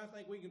direction, I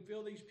think we can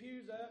fill these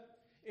pews up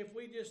if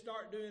we just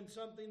start doing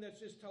something that's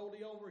just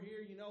totally over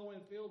here,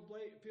 in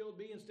field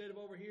B instead of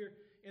over here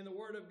in the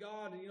Word of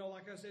God. And,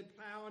 like I said,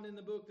 plowing in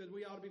the book that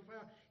we ought to be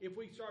plowing. If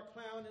we start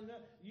plowing in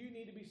that, you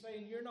need to be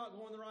saying, you're not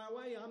going the right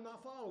way, I'm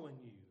not following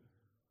you.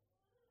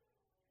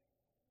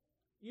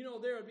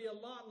 There would be a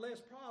lot less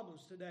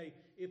problems today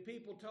if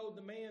people told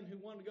the man who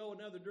wanted to go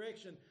another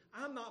direction,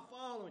 I'm not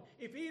following.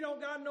 If he don't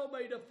got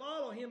nobody to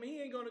follow him,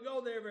 he ain't going to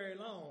go there very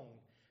long.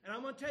 And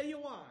I'm going to tell you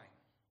why.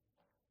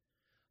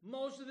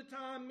 Most of the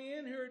time,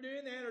 men who are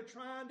doing that are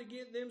trying to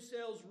get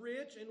themselves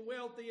rich and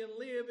wealthy and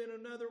live in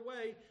another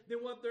way than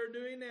what they're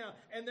doing now.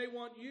 And they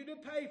want you to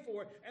pay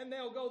for it. And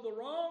they'll go the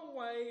wrong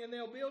way and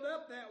they'll build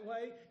up that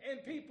way. And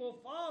people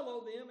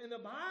follow them. And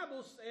the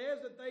Bible says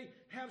that they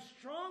have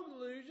strong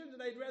delusions and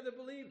they'd rather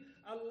believe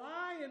a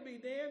lie and be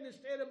damned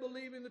instead of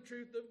believing the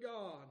truth of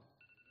God.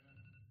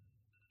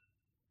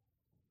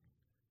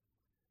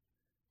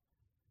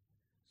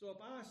 So if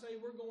I say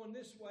we're going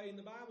this way and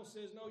the Bible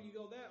says, no, you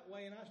go that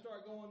way, and I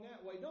start going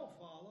that way, don't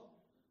follow.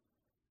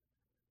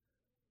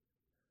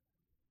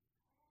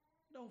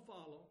 Don't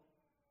follow.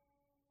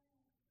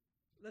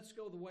 Let's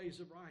go the ways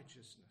of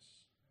righteousness.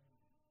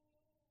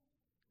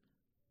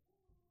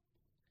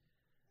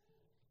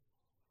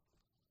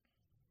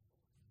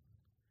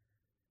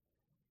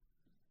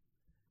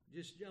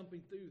 Just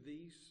jumping through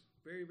these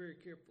very, very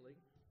carefully.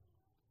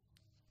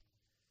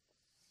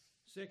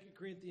 2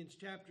 Corinthians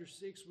chapter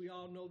 6, we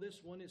all know this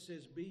one. It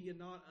says, be ye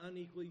not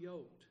unequally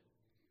yoked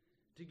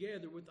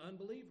together with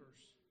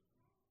unbelievers.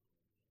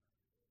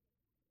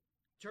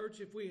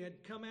 Church, if we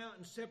had come out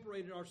and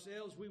separated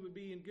ourselves, we would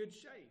be in good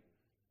shape.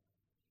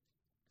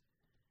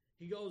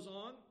 He goes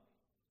on,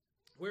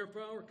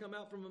 wherefore come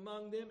out from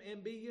among them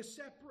and be ye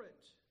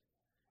separate.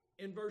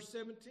 In verse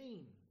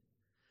 17.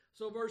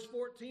 So verse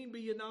 14,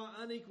 be ye not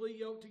unequally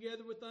yoked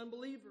together with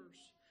unbelievers.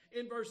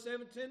 In verse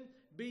 17,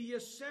 be ye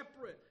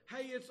separate.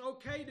 Hey, it's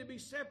okay to be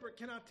separate.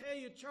 Can I tell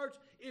you, church,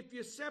 if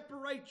you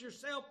separate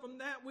yourself from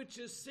that which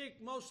is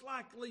sick, most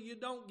likely you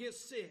don't get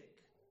sick.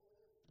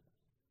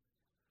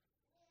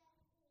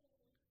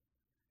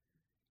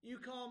 You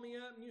call me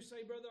up and you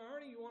say, Brother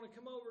Ernie, you want to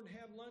come over and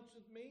have lunch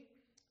with me?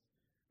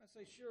 I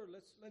say, sure,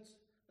 let's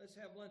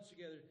have lunch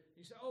together.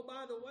 You say, oh,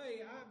 by the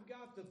way, I've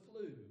got the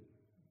flu.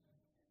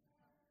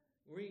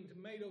 We're eating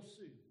tomato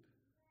soup.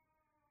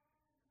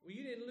 Well,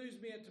 you didn't lose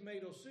me at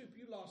tomato soup.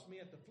 You lost me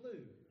at the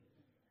flu.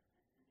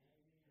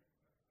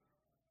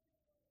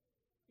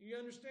 You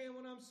understand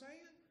what I'm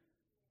saying?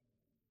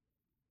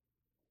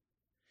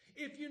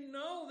 If you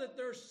know that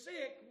they're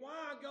sick,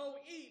 why go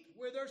eat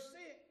where they're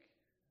sick?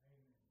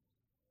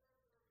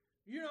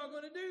 You're not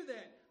going to do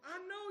that. I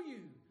know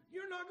you.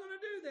 You're not going to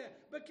do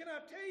that. But can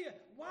I tell you,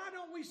 why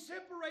don't we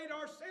separate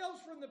ourselves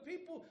from the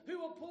people who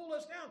will pull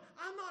us down?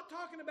 I'm not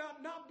talking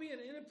about not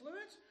being an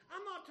influence.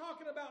 I'm not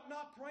talking about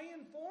not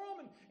praying for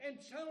them and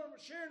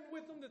sharing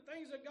with them the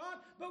things of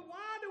God. But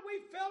why do we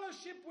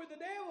fellowship with the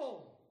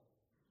devil?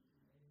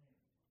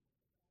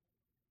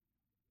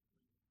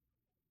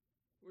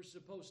 We're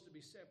supposed to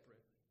be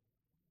separate.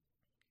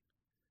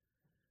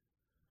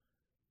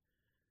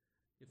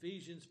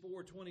 Ephesians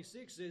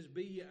 4:26 says,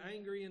 be ye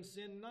angry and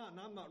sin not. And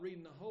I'm not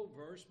reading the whole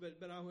verse, but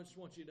I just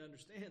want you to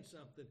understand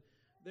something.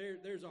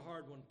 There's a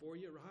hard one for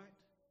you, right?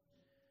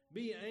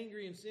 Be ye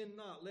angry and sin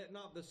not. Let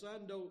not the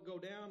sun go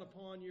down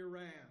upon your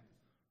wrath.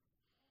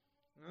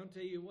 And I'll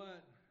tell you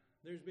what,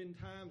 there's been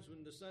times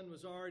when the sun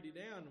was already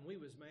down and we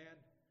was mad.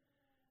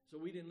 So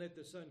we didn't let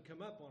the sun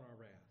come up on our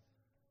wrath.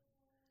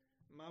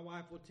 My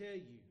wife will tell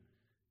you,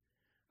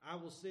 I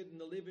will sit in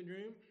the living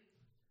room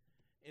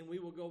and we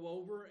will go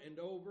over and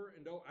over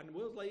and over, and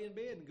we'll lay in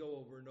bed and go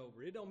over and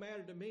over. It don't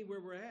matter to me where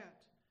we're at.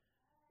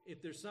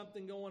 If there's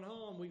something going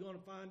on, we're going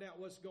to find out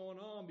what's going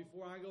on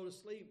before I go to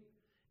sleep.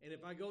 And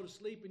if I go to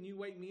sleep and you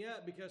wake me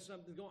up because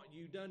something's going on,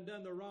 you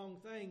done the wrong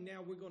thing,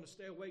 now we're going to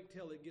stay awake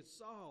till it gets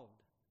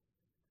solved.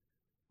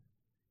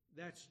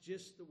 That's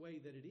just the way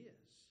that it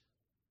is.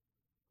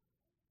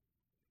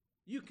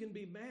 You can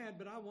be mad,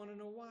 but I want to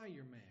know why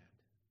you're mad.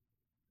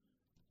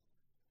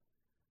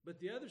 But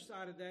the other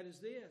side of that is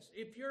this.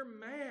 If you're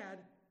mad,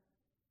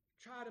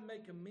 try to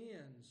make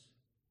amends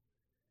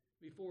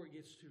before it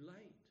gets too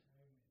late.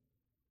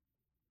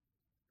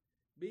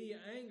 Be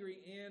angry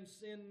and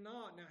sin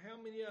not. Now, how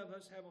many of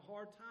us have a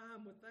hard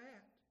time with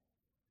that?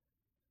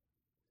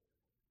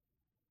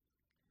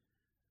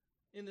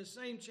 In the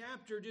same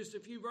chapter, just a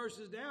few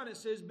verses down, it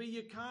says, be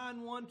ye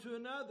kind one to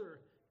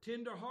another,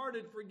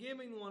 tender-hearted,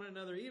 forgiving one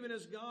another, even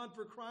as God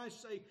for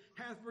Christ's sake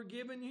hath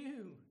forgiven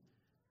you.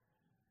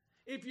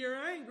 If you're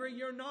angry,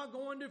 you're not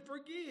going to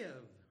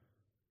forgive.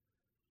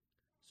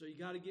 So you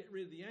got to get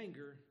rid of the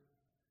anger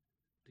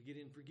to get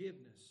in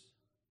forgiveness.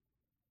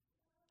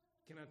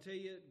 Can I tell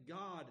you,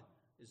 God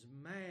is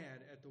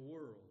mad at the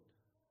world,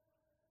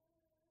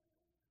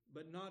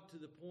 but not to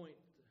the point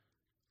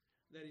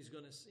that he's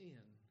going to sin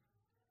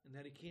and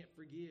that he can't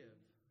forgive.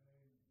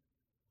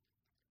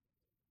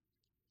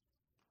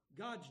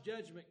 God's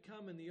judgment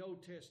come in the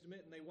Old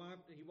Testament, and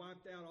he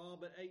wiped out all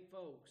but 8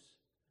 folks.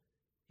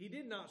 He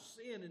did not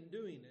sin in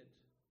doing it.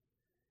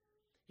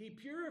 He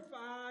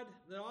purified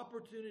the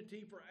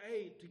opportunity for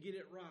 8 to get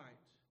it right.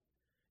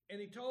 And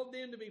he told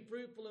them to be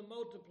fruitful and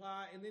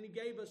multiply. And then he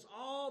gave us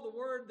all the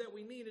word that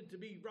we needed to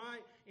be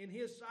right in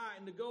his sight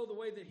and to go the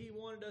way that he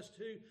wanted us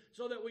to,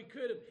 so that we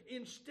could have.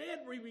 Instead,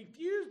 we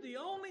refused the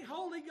only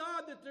holy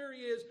God that there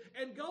is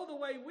and go the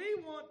way we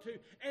want to.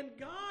 And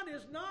God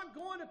is not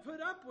going to put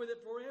up with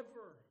it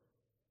forever.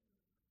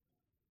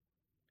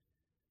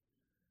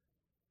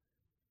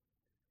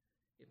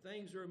 If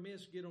things are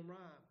amiss, get them right.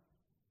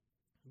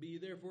 Be ye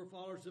therefore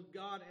followers of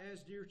God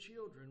as dear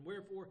children.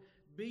 Wherefore,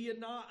 be ye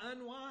not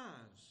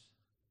unwise,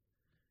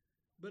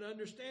 but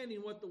understanding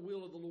what the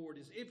will of the Lord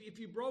is. If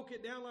you broke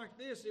it down like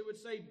this, it would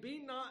say,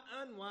 be not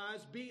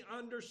unwise, be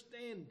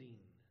understanding.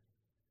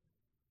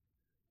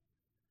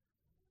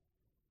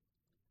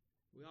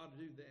 We ought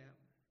to do that.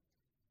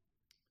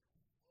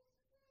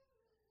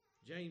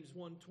 James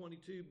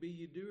 1:22, be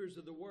ye doers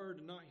of the word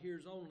and not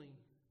hearers only,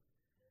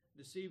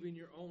 deceiving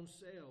your own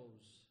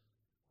selves.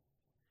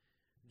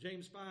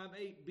 James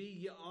 5:8, be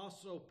ye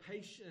also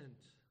patient.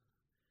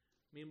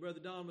 Me and Brother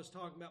Don was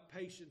talking about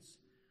patience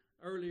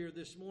earlier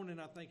this morning,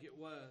 I think it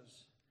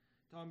was.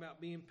 Talking about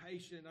being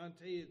patient. I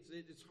tell you,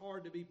 it's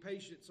hard to be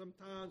patient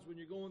sometimes when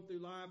you're going through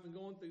life and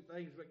going through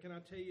things. But can I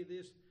tell you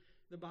this?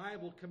 The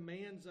Bible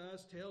commands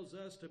us, tells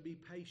us to be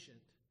patient.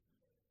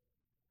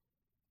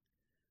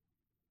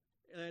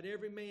 Let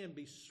every man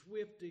be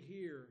swift to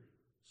hear,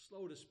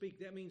 slow to speak.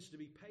 That means to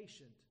be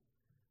patient.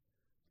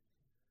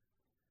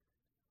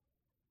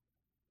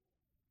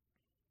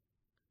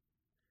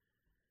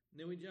 And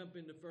then we jump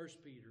into 1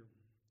 Peter,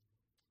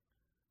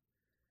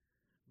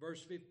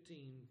 verse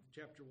 15,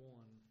 chapter 1.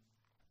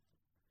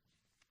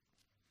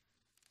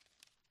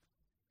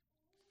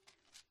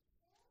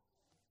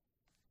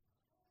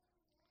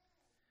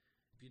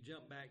 If you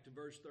jump back to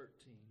verse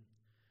 13.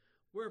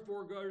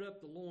 Wherefore gird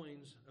up the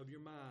loins of your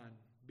mind,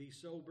 be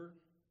sober,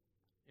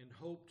 and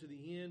hope to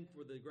the end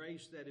for the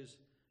grace that is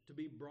to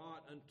be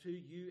brought unto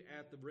you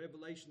at the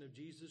revelation of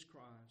Jesus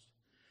Christ.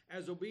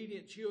 As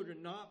obedient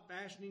children, not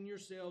fashioning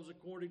yourselves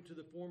according to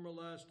the former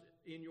lust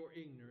in your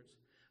ignorance,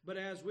 but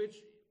as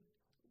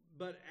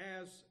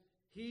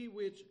he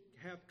which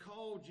hath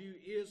called you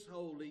is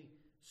holy,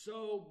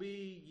 so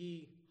be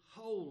ye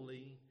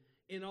holy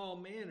in all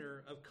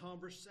manner of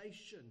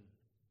conversation.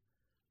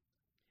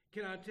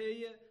 Can I tell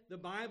you, the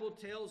Bible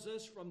tells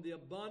us from the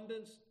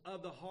abundance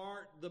of the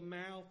heart, the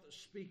mouth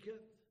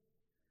speaketh.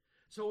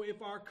 So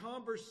if our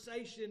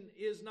conversation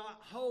is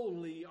not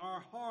holy, our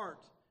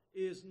heart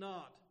is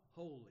not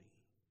holy.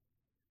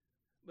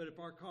 But if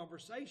our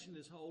conversation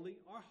is holy,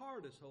 our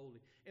heart is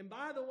holy. And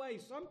by the way,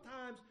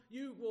 sometimes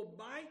you will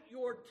bite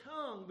your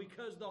tongue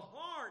because the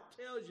heart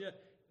tells you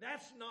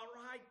that's not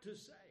right to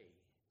say.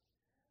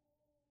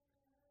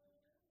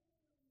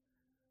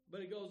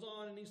 But he goes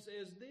on and he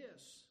says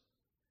this.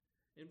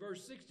 In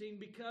verse 16,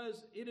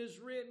 because it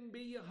is written, be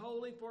ye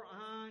holy, for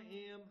I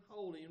am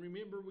holy. And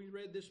remember, we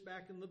read this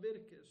back in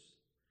Leviticus.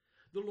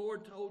 The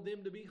Lord told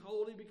them to be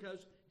holy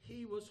because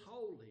he was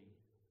holy.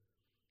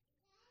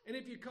 And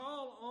if you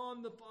call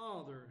on the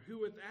Father,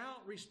 who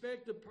without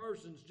respect of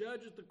persons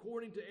judgeth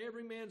according to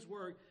every man's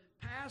work,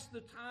 pass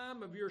the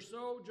time of your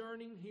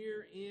sojourning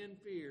here in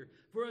fear.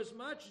 For as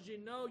much as ye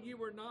know ye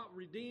were not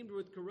redeemed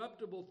with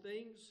corruptible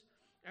things,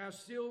 as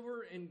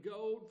silver and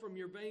gold from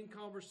your vain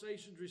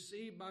conversations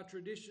received by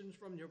traditions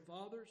from your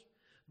fathers,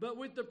 but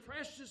with the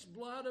precious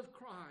blood of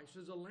Christ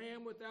as a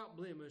lamb without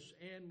blemish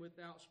and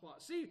without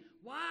spot. See,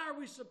 why are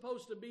we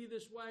supposed to be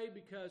this way?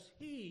 Because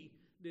he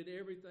did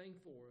everything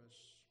for us.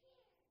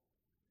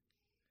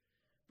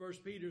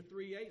 1 Peter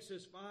 3:8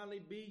 says, finally,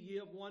 be ye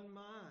of one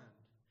mind,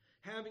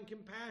 having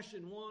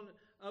compassion one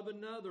of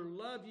another.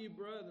 Love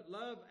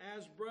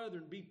as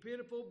brethren. Be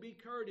pitiful, be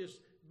courteous.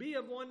 Be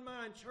of one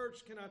mind.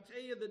 Church, can I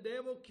tell you, the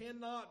devil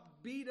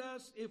cannot beat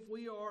us if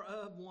we are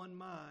of one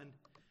mind.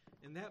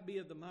 And that be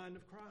of the mind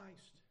of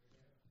Christ.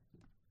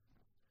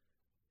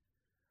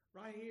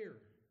 Right here.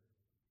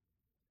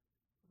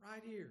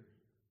 Right here.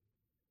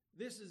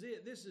 This is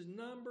it. This is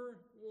number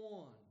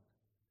one.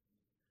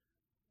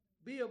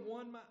 Be of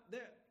one mind.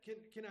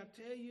 Can I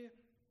tell you?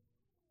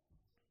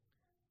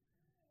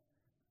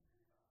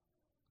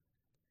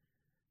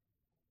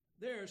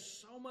 There is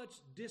so much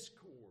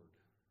discord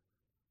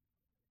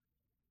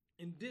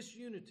and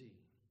disunity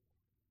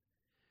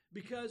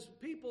because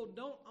people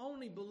don't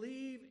only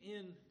believe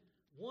in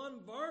one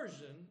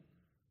version,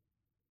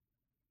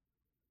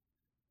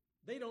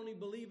 they don't even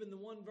believe in the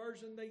one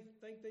version they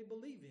think they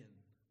believe in.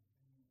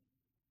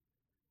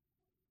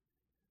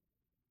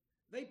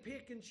 They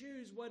pick and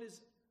choose what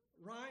is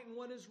right and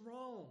what is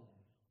wrong,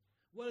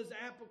 what is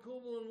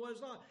applicable and what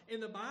is not.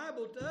 And the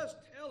Bible does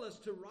tell us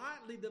to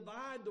rightly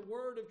divide the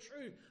word of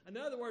truth. In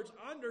other words,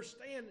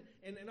 understand,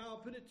 and I'll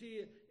put it to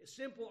you,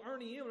 simple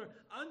Ernie Emler,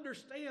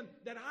 understand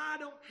that I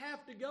don't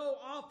have to go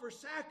offer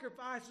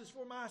sacrifices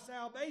for my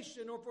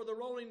salvation or for the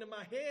rolling of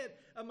my head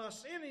of my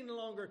sin any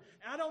longer.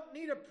 I don't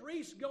need a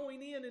priest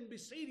going in and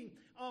beseeching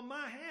on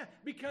my hand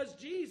because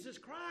Jesus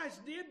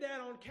Christ did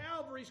that on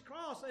Calvary's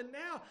cross. And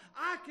now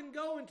I can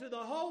go into the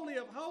Holy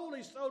of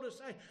Holies, so to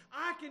say.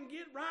 I can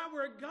get right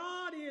where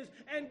God is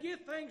and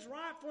get things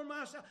right for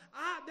myself.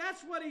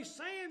 That's what he's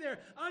saying there.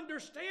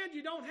 Understand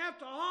you don't have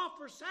to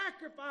offer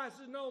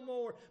sacrifices no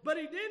more. But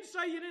he didn't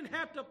say you didn't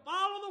have to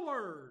follow the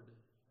word.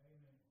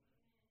 Amen.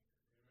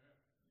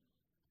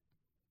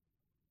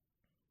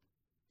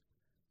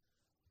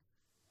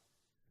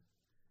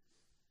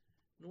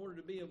 In order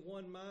to be of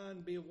one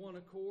mind, be of one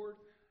accord,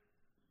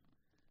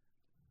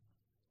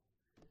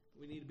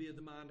 we need to be of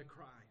the mind of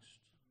Christ.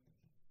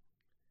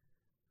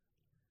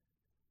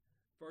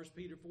 1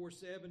 Peter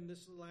 4:7, this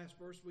is the last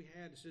verse we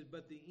had. It says,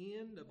 but the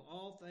end of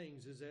all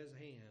things is at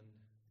hand.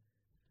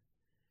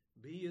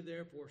 Be ye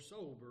therefore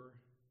sober,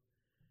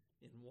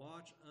 and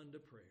watch unto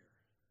prayer.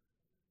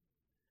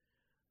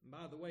 And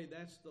by the way,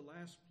 that's the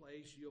last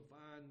place you'll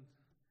find,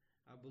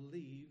 I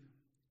believe,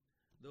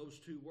 those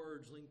two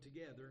words linked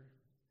together,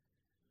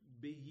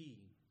 be ye.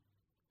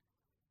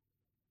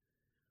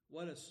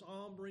 What a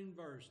sombering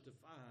verse to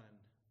find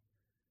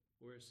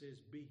where it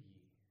says, be ye.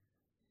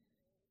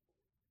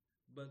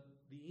 But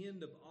the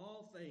end of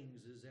all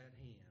things is at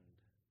hand.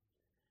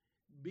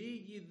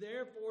 Be ye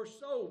therefore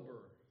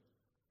sober.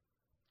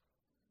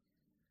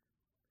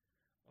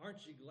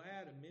 Aren't you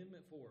glad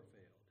Amendment 4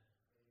 failed?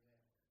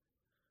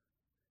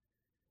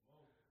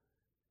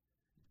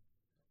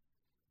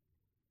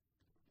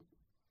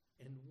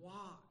 And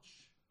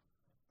watch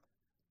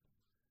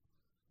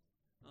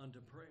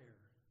unto prayer.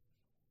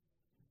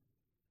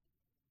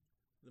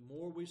 The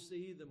more we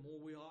see, the more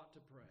we ought to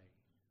pray.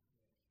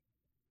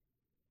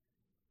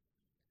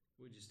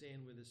 Would you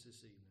stand with us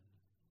this evening?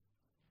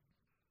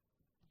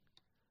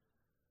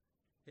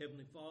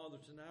 Heavenly Father,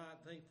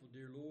 tonight, thankful,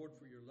 dear Lord,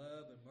 for your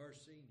love and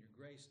mercy and your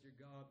grace, dear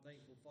God.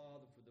 Thankful,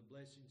 Father, for the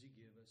blessings you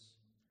give us.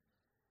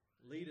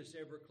 Lead us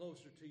ever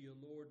closer to you,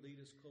 Lord. Lead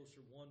us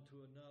closer one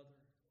to another.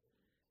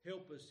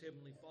 Help us,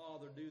 Heavenly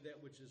Father, do that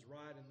which is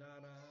right in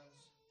thine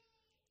eyes.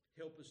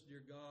 Help us,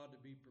 dear God, to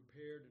be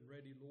prepared and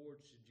ready,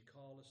 Lord, should you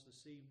call us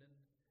this evening.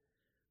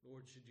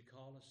 Lord, should you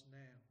call us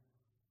now.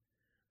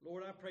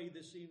 Lord, I pray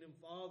this evening,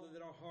 Father,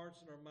 that our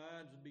hearts and our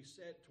minds would be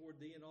set toward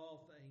thee in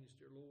all things,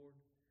 dear Lord.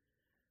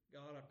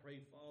 God, I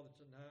pray, Father,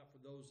 tonight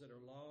for those that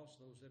are lost,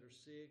 those that are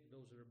sick,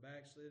 those that are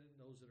backslidden,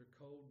 those that are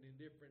cold and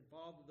indifferent.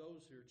 Father,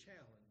 those who are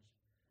challenged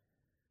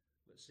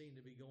but seem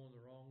to be going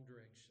the wrong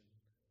direction.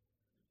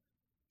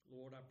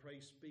 Lord, I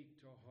pray,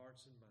 speak to our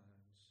hearts and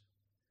minds.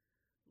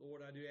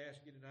 Lord, I do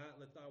ask you tonight,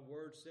 let thy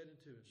word set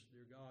into us,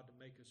 dear God, to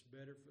make us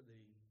better for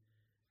thee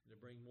and to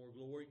bring more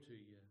glory to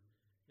you.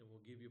 And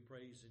we'll give you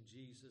praise in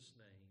Jesus'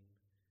 name.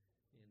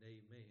 And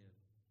amen.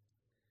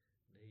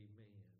 And amen.